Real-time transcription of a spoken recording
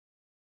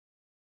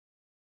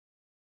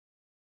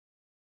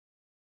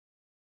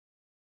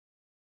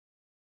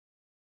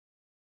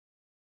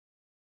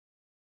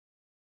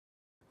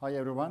Hi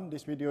everyone,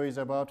 this video is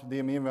about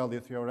the mean value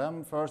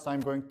theorem. First I'm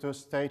going to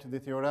state the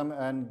theorem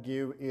and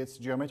give its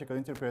geometrical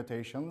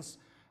interpretations.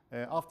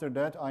 After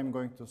that I'm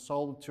going to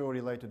solve two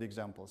related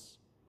examples.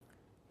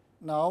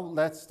 Now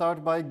let's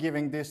start by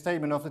giving the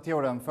statement of the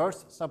theorem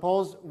first.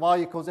 Suppose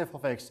y equals f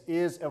of x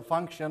is a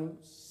function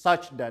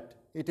such that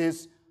it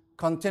is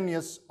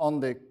continuous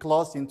on the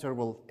closed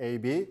interval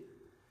ab.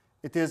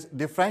 It is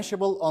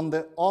differentiable on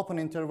the open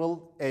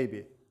interval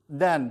ab.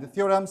 Then the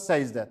theorem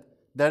says that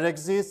there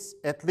exists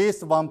at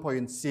least one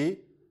point C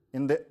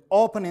in the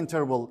open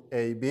interval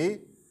AB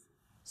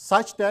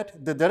such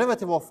that the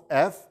derivative of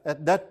f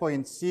at that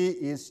point C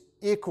is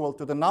equal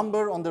to the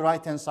number on the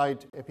right-hand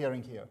side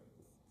appearing here.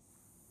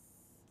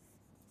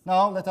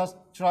 Now let us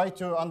try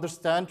to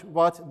understand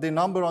what the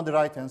number on the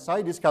right-hand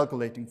side is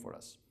calculating for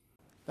us.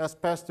 Let's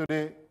pass to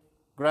the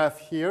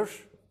graph here.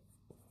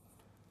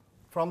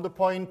 From the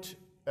point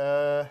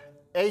A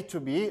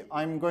to B,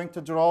 I'm going to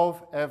draw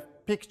a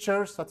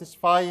picture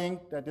satisfying,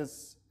 that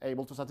is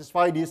able to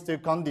satisfy these two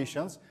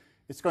conditions.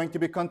 It's going to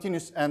be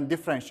continuous and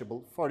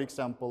differentiable. For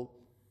example,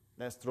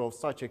 let's draw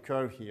such a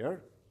curve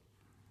here.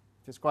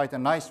 It is quite a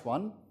nice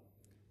one.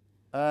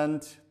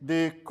 And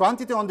the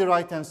quantity on the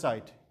right-hand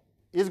side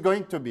is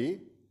going to be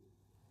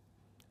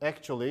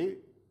actually,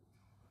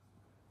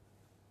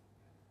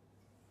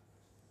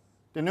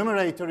 the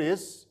numerator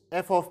is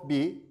f of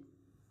b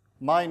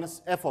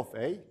minus f of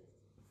a,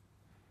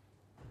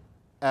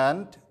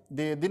 and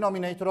the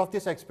denominator of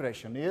this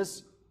expression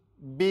is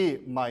b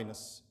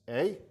minus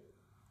a.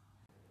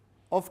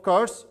 Of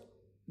course,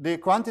 the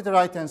quantity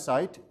right-hand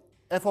side,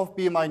 f of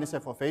b minus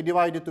f of a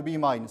divided to b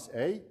minus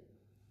a,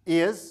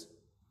 is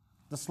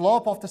the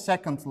slope of the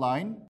second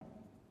line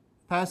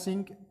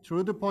passing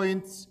through the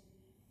points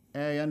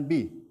a and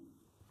b.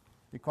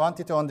 The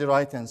quantity on the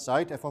right-hand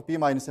side, f of b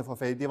minus f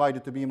of a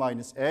divided to b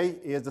minus a,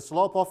 is the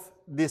slope of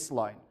this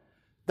line.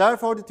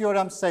 Therefore, the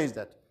theorem says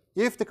that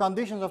if the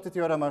conditions of the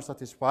theorem are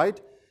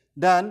satisfied,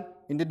 then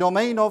in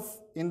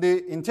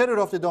the interior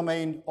of the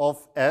domain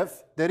of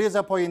f, there is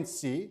a point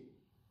C.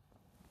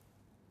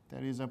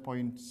 There is a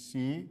point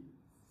C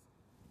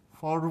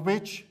for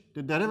which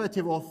the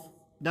derivative of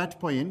that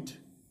point,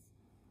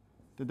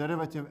 the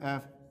derivative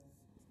f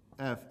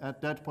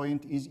at that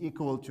point is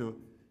equal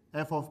to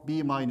f of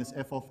b minus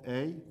f of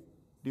a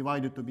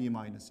divided to b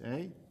minus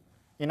a.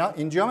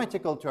 In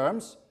geometrical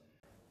terms,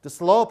 the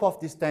slope of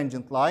this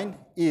tangent line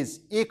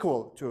is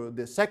equal to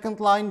the second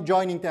line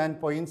joining the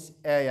endpoints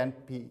A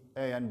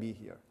and B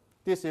here.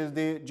 This is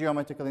the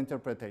geometrical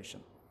interpretation.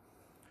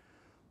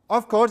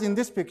 Of course, in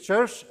this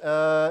picture,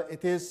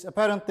 it is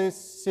apparently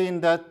seen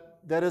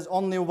that there is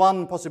only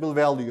one possible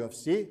value of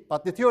C,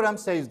 but the theorem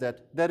says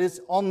that there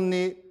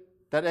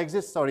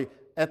exists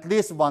at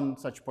least one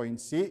such point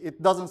C.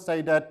 It doesn't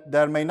say that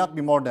there may not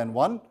be more than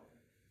one.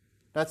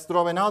 Let's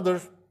draw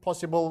another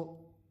possible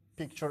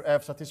picture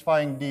F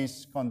satisfying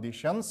these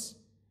conditions.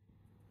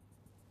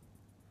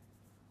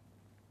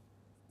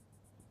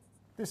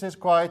 This is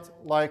quite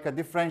like a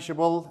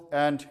differentiable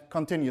and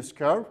continuous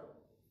curve.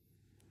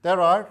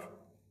 There are,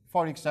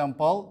 for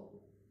example,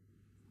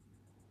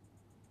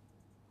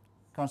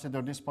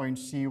 consider this point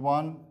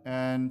C1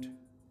 and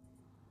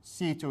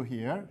C2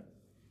 here.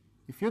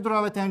 If you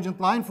draw a tangent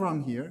line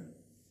from here,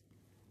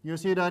 you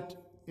see that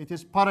it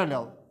is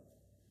parallel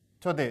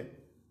to the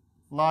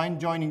line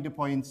joining the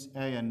points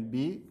A and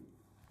B.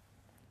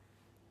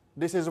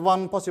 This is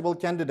one possible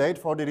candidate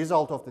for the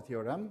result of the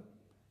theorem.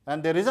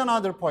 And there is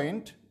another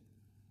point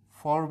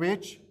for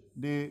which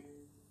the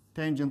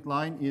tangent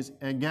line is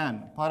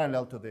again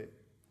parallel to the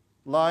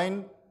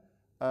line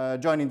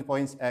joining the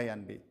points A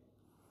and B.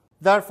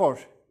 Therefore,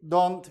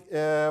 don't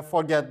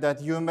forget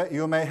that you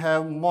may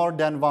have more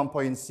than one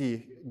point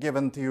C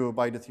given to you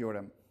by the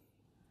theorem.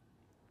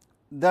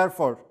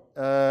 Therefore,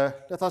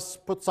 let us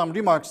put some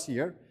remarks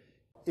here.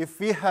 If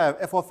we have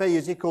f of a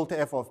is equal to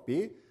f of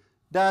b,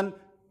 then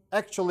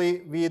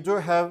actually we do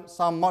have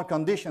some more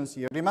conditions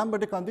here. Remember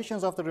the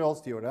conditions of the Rolle's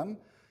theorem.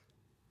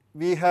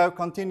 We have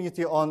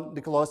continuity on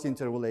the closed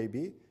interval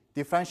AB,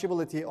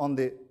 differentiability on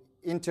the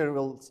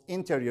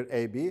interior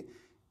AB.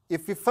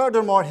 If we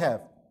furthermore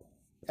have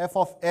f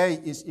of a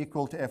is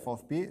equal to f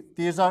of b,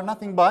 these are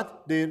nothing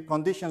but the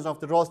conditions of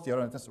the Rolle's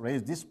theorem. Let's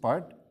raise this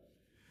part.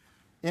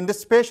 In the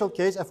special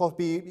case, f of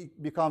b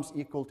becomes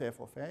equal to f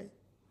of a,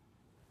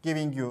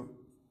 giving you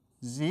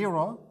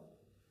 0,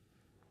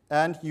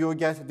 and you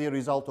get the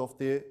result of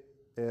the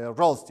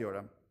Rolle's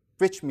theorem,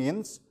 which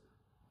means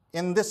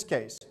in this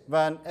case,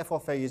 when f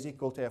of a is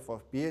equal to f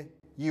of b,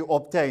 you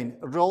obtain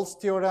Rolle's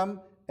theorem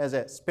as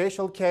a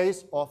special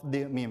case of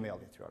the mean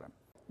value theorem.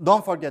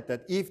 Don't forget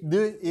that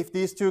if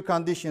these two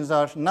conditions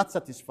are not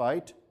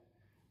satisfied,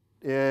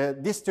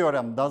 this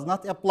theorem does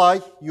not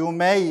apply. You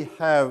may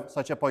have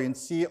such a point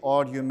C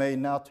or you may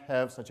not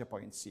have such a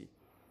point C.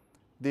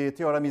 The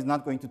theorem is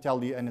not going to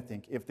tell you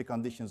anything if the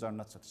conditions are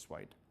not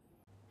satisfied.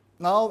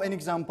 Now an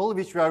example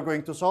which we are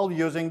going to solve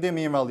using the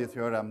mean value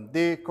theorem.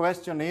 The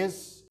question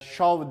is,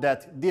 show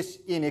that this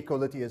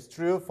inequality is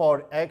true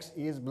for x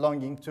is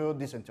belonging to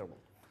this interval.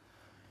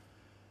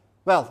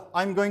 Well,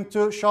 I'm going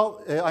to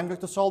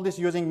solve this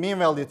using mean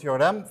value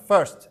theorem.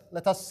 First,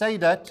 let us say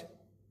that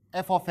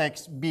f of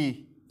x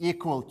be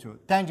equal to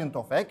tangent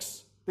of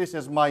x. This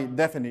is my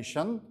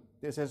definition.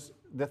 This is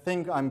the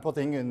thing I'm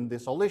putting in the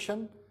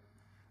solution.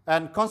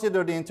 And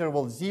consider the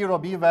interval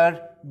 0b,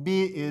 where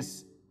b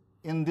is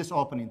in this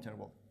open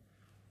interval.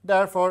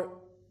 Therefore,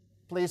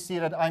 please see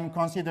that I'm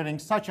considering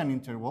such an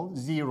interval,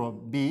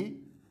 0b.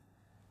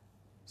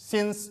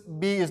 Since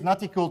b is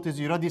not equal to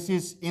 0, this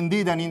is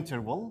indeed an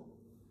interval.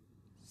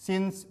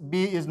 Since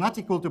b is not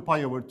equal to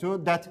pi over 2,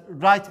 that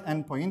right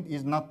endpoint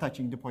is not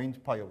touching the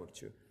point pi over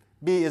 2.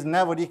 b is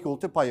never equal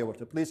to pi over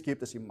 2. Please keep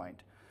this in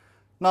mind.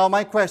 Now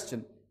my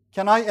question,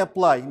 can I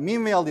apply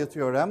mean value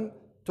theorem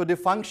to the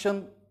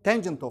function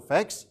tangent of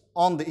x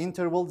on the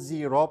interval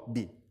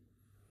 0b?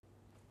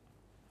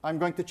 I'm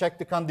going to check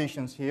the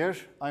conditions here.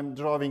 I'm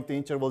drawing the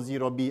interval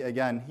 0b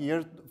again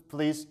here.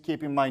 Please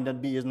keep in mind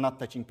that b is not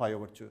touching pi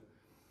over 2.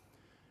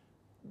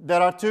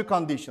 There are two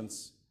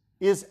conditions.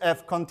 Is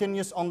f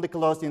continuous on the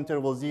closed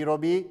interval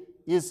 0b?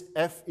 Is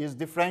f is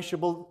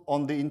differentiable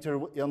on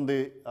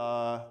the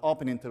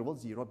open interval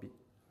 0b?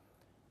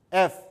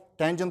 F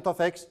tangent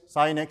of x,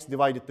 sine x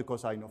divided to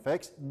cosine of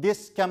x.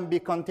 This can be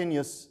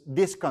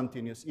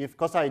discontinuous if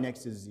cosine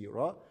x is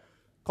 0.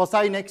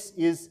 Cosine x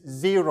is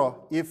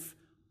 0 if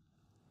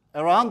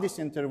around this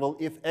interval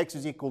if x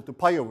is equal to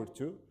pi over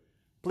 2.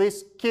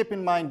 Please keep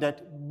in mind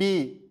that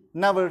b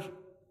never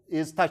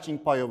is touching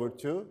pi over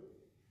 2.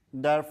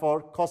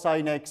 Therefore,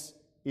 cosine x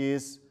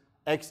is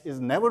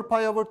never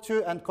pi over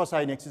 2 and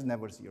cosine x is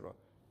never 0.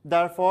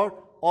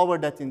 Therefore, over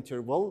that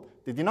interval,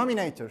 the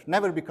denominator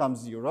never becomes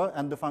 0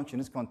 and the function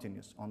is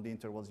continuous on the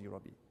interval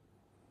 0b.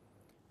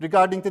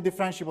 Regarding the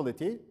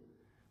differentiability,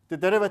 the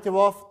derivative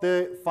of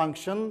the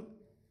function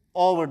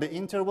over the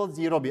interval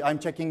 0b, I'm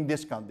checking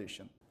this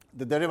condition.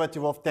 The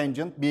derivative of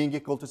tangent being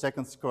equal to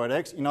secant square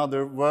x, in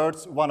other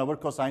words, 1 over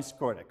cosine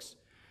square x.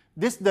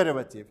 This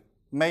derivative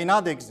may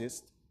not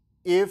exist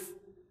if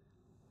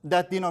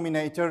that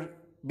denominator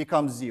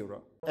becomes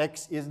 0.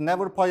 X is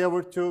never pi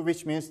over 2,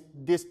 which means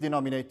this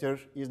denominator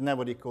is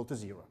never equal to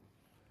 0.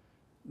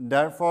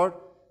 Therefore,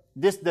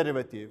 this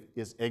derivative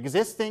is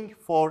existing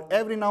for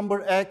every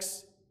number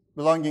x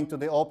belonging to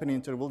the open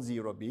interval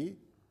 0b.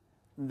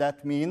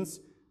 That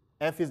means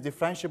f is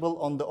differentiable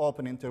on the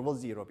open interval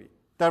 0b.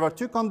 There were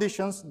two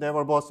conditions, they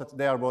are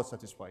both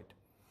satisfied.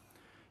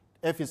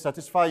 F is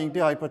satisfying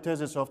the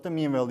hypothesis of the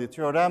mean value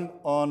theorem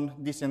on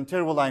this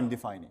interval I'm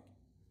defining.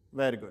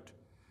 Very good.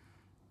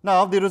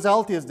 Now, the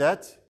result is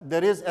that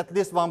there is at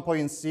least one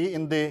point c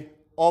in the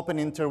open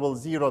interval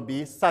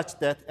 0b such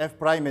that f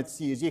prime at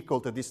c is equal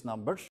to this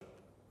number.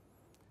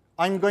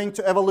 I'm going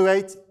to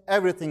evaluate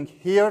everything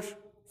here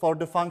for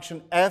the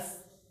function f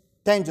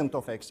tangent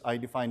of x I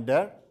defined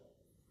there.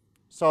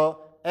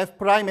 So f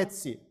prime at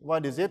c,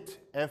 what is it?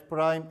 F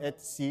prime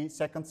at c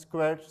secant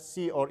square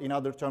c, or in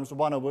other terms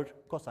 1 over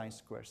cosine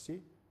square c.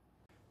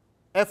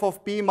 F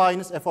of b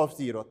minus f of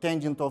 0,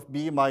 tangent of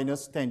b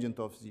minus tangent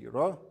of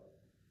 0.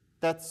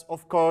 That's,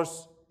 of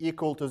course,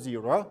 equal to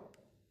 0.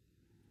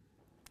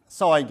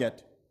 So I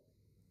get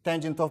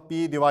tangent of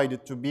b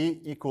divided to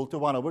b equal to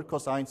 1 over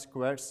cosine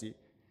square c.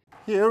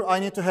 Here, I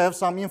need to have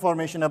some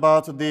information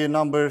about the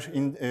number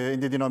in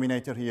the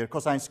denominator here,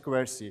 cosine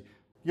square c.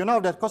 You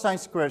know that cosine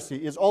square c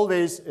is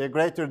always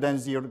greater than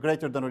 0,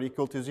 greater than or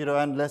equal to 0,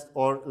 and less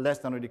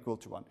than or equal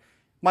to 1.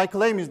 My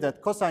claim is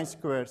that cosine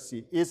square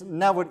c is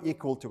never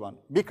equal to 1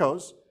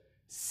 because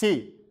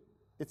c,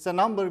 it's a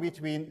number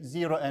between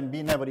 0 and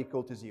b never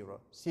equal to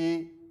 0.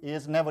 C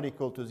is never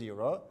equal to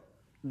 0.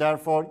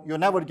 Therefore, you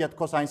never get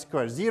cosine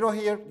square 0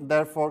 here.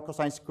 Therefore,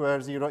 cosine square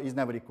 0 is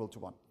never equal to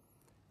 1.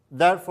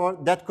 Therefore,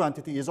 that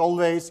quantity is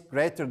always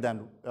less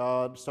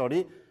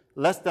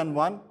than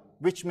 1,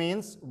 which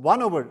means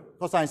 1 over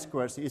cosine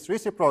square c, its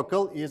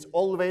reciprocal, is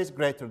always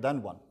greater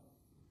than 1.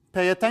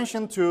 Pay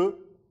attention to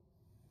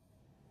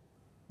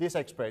this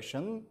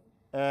expression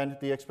and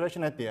the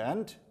expression at the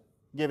end,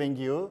 giving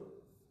you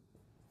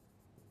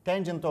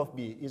tangent of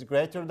b is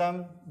greater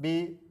than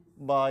b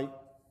by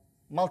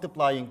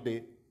multiplying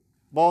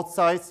both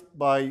sides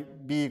by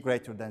b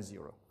greater than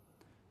 0.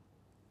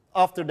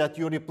 After that,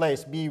 you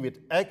replace b with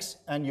x,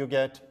 and you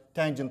get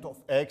tangent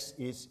of x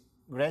is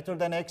greater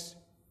than x,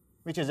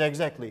 which is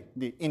exactly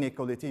the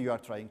inequality you are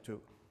trying to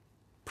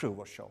prove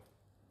or show.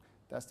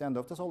 That's the end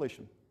of the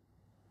solution.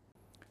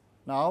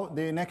 Now,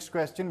 the next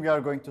question we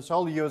are going to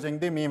solve using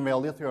the mean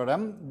value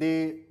theorem.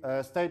 The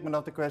statement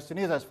of the question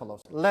is as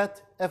follows.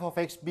 Let f of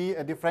x be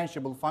a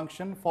differentiable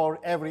function for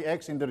every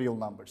x in the real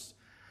numbers.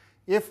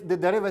 If the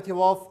derivative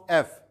of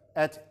f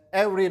at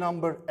every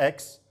number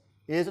x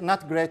is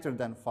not greater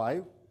than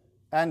 5,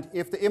 and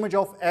if the image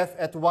of f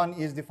at 1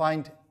 is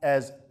defined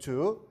as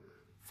 2,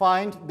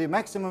 find the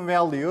maximum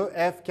value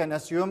f can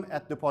assume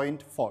at the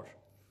point 4.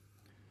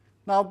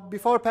 Now,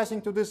 before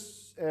passing to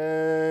this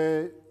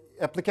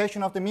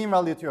application of the mean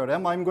value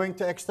theorem, I'm going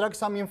to extract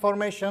some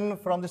information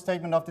from the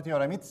statement of the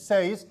theorem. It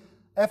says,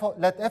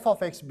 let f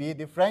of x be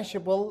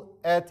differentiable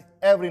at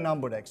every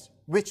number x,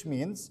 which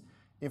means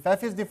if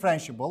f is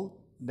differentiable,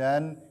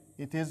 then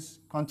it is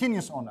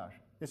continuous on R.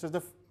 This is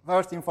the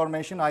first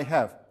information I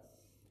have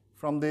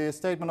from the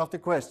statement of the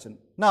question.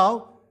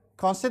 Now,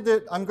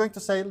 I'm going to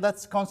say,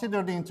 let's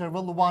consider the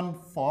interval 1,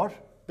 4.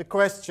 The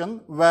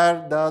question,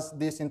 where does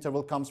this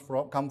interval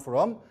come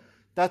from?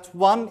 That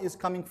 1 is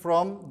coming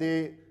from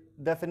the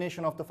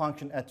definition of the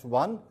function at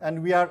 1,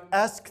 and we are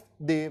asked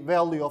the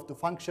value of the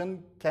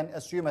function can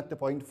assume at the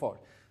point 4.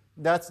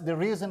 That's the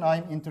reason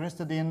I'm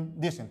interested in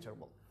this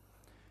interval.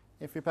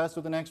 If we pass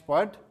to the next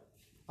part,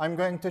 I'm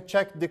going to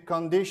check the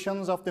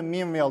conditions of the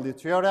mean value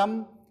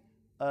theorem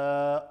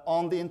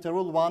on the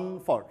interval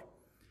 1, 4.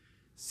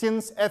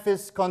 Since f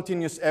is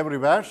continuous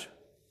everywhere,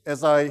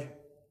 as I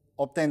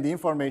obtained the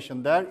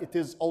information there, it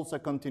is also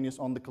continuous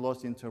on the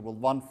closed interval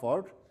 1,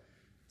 4.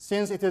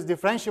 Since it is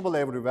differentiable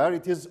everywhere,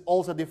 it is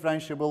also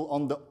differentiable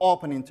on the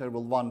open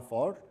interval 1,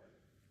 4.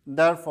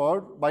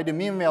 Therefore, by the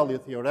mean value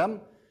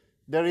theorem,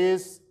 there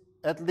is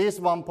at least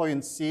one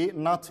point C,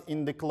 not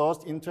in the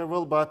closed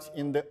interval, but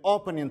in the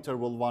open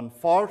interval 1,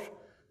 4,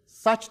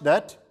 such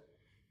that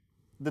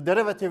the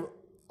derivative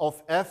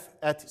of f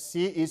at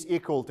C is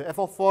equal to f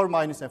of 4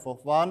 minus f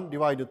of 1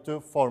 divided to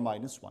 4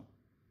 minus 1.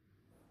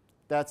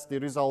 That's the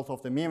result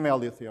of the mean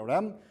value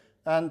theorem.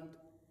 And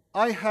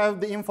I have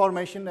the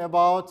information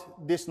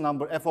about this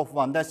number, f of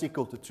 1, that's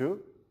equal to 2.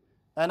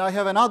 And I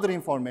have another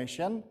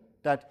information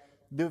that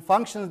the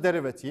function's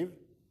derivative,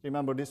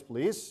 remember this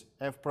please,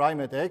 f prime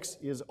at x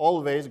is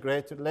always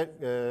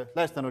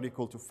less than or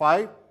equal to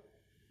 5.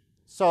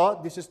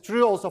 So this is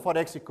true also for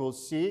x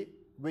equals c,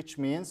 which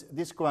means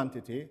this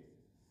quantity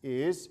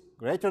is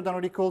greater than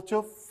or equal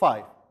to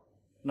 5.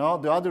 No,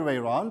 the other way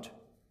around,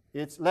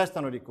 it's less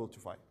than or equal to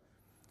 5.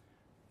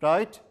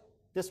 Right?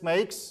 This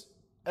makes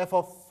f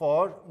of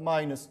 4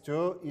 minus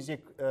 2 is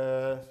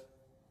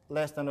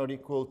less than or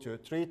equal to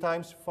 3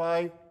 times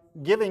 5,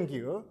 giving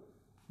you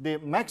the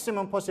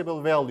maximum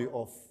possible value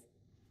of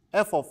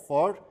f of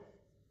 4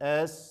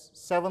 as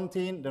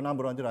 17, the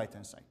number on the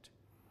right-hand side.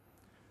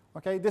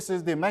 Okay, this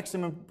is the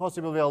maximum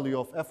possible value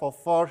of f of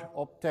 4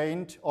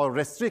 obtained or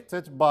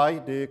restricted by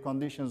the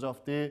conditions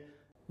of the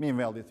mean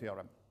value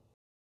theorem.